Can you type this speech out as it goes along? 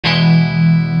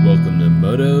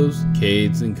Motos,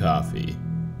 Cades, and Coffee.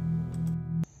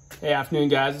 Hey, afternoon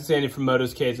guys, it's Andy from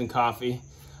Motos, Cades, and Coffee.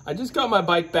 I just got my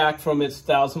bike back from its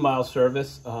 1,000-mile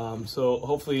service, so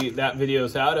hopefully that video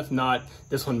is out. If not,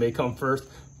 this one may come first.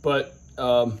 But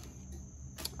I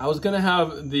was gonna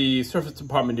have the service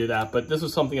department do that, but this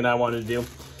was something that I wanted to do.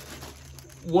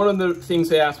 One of the things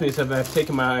they asked me is if I've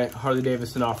taken my Harley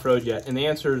Davidson off-road yet, and the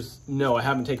answer is no, I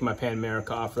haven't taken my Pan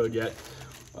America off-road yet.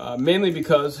 Mainly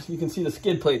because you can see the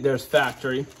skid plate there's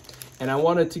factory, and I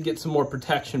wanted to get some more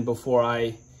protection before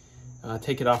I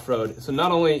take it off-road. So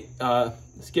not only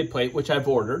skid plate, which I've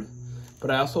ordered,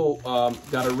 but I also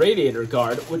got a radiator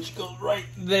guard, which goes right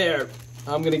there.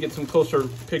 I'm gonna get some closer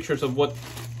pictures of what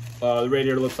the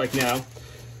radiator looks like now.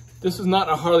 This is not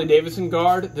a Harley Davidson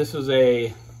guard. This is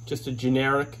just a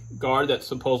generic guard that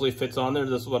supposedly fits on there.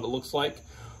 This is what it looks like.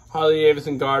 Harley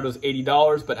Davidson guard was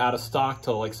 $80, but out of stock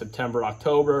till like September,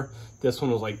 October. This one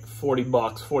was like 40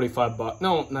 bucks, 45 bucks.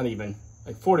 No, not even,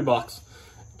 like 40 bucks.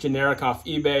 Generic off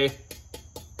eBay.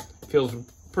 Feels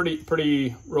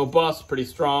pretty robust, pretty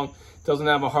strong. Doesn't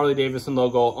have a Harley Davidson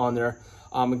logo on there.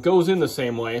 It goes in the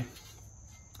same way.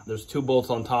 There's 2 bolts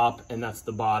on top, and that's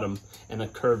the bottom, and a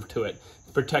curve to it.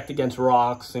 Protect against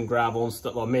rocks and gravel and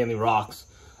stuff, well, mainly rocks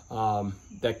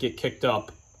that get kicked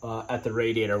up at the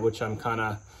radiator, which I'm kind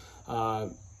of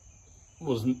one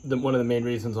of the main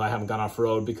reasons I haven't gone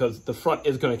off-road, because the front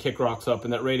is going to kick rocks up,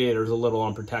 and that radiator is a little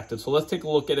unprotected. So let's take a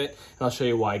look at it, and I'll show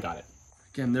you why I got it.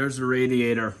 Again, there's the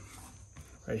radiator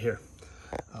right here.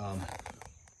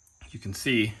 You can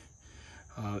see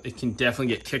it can definitely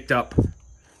get kicked up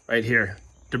right here.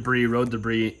 Debris, road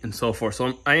debris, and so forth.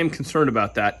 So I am concerned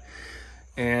about that.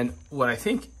 And what I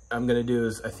think I'm going to do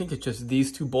is, I think it's just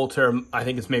these 2 bolts here. I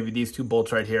think it's maybe these 2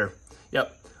 bolts right here.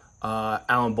 Yep.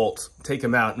 Allen bolts. Take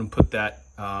them out and put that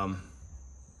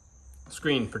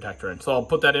screen protector in. So I'll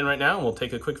put that in right now, and we'll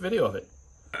take a quick video of it.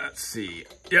 Let's see.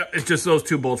 Yep, it's just those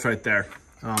 2 bolts right there.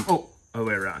 Oh, other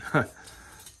way around.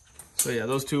 So yeah,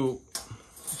 those 2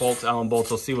 bolts, Allen bolts,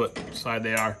 we'll see what side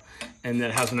they are. And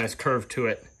then it has a nice curve to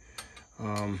it.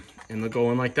 And they'll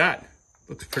go in like that.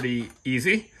 Looks pretty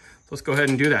easy. Let's go ahead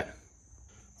and do that.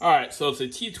 All right, so it's a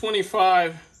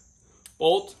T25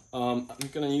 bolt. I'm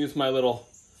gonna use my little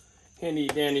handy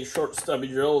dandy short stubby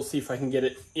drill. We'll see if I can get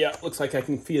it. Yeah, looks like I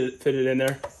can fit it in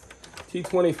there.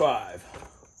 T25.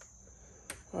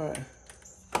 All right.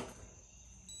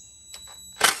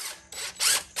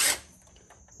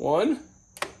 1.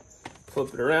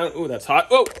 Flip it around. Ooh, that's hot.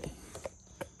 Whoa.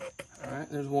 All right,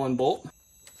 there's 1 bolt.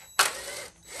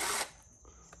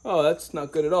 Oh, that's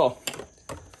not good at all.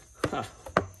 Huh.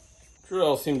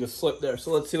 Drill seemed to slip there,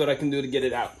 so let's see what I can do to get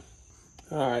it out.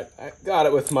 All right, I got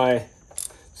it with my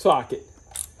socket.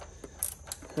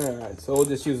 All right, so we'll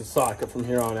just use a socket from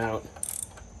here on out.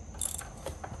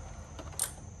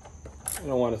 I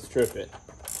don't want to strip it.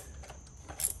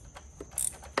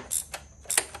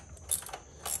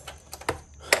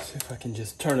 Let's see if I can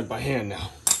just turn it by hand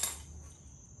now.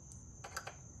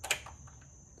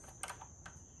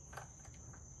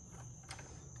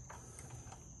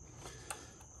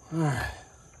 All right.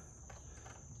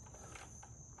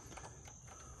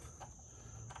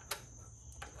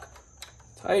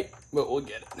 Tight, but we'll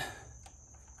get it.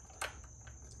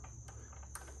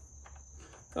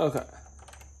 Okay.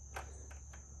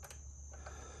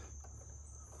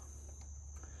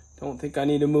 Don't think I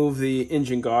need to move the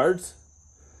engine guards.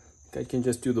 I think I can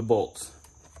just do the bolts.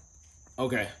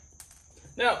 Okay.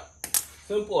 Now,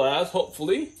 simple as,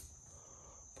 hopefully,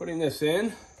 putting this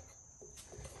in.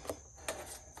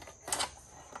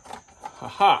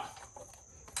 Haha.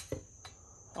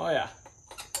 Oh yeah.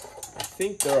 I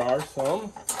think there are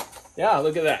some. Yeah,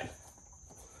 look at that.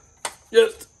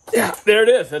 Just, yeah, there it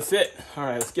is. That's it. All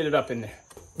right, let's get it up in there.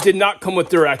 Did not come with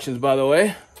directions, by the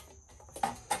way.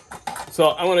 So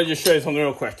I want to just show you something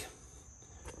real quick.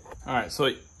 All right,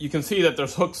 so you can see that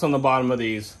there's hooks on the bottom of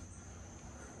these.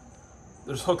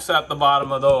 There's hooks at the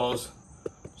bottom of those.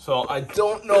 So I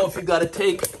don't know if you got to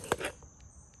take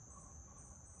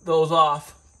those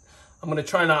off. I'm gonna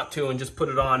try not to and just put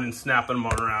it on and snap them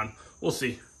around. We'll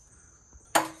see.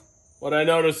 What I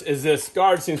noticed is this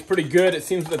guard seems pretty good. It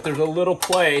seems that there's a little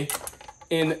play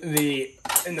in the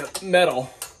metal.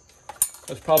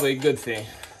 That's probably a good thing.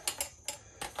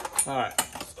 All right,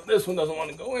 so this one doesn't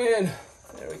want to go in.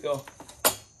 There we go.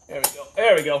 There we go.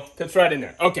 There we go. Fits right in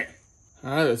there. Okay. All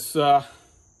right, let's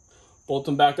bolt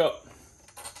them back up.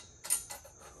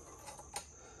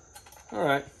 All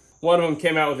right. One of them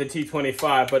came out with a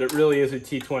T25, but it really is a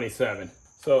T27.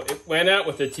 So it went out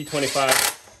with a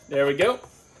T25. There we go.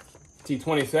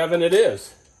 T27 it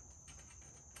is.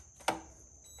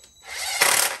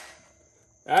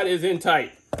 That is in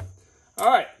tight. All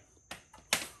right.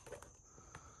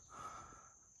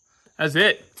 That's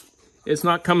it. It's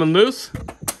not coming loose.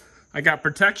 I got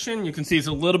protection. You can see it's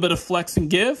a little bit of flex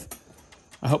and give.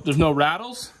 I hope there's no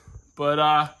rattles, but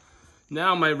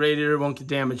now my radiator won't get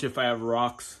damaged if I have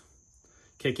rocks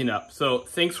kicking up. So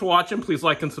thanks for watching. Please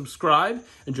like and subscribe.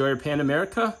 Enjoy your Pan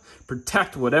America.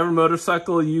 Protect whatever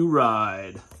motorcycle you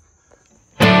ride.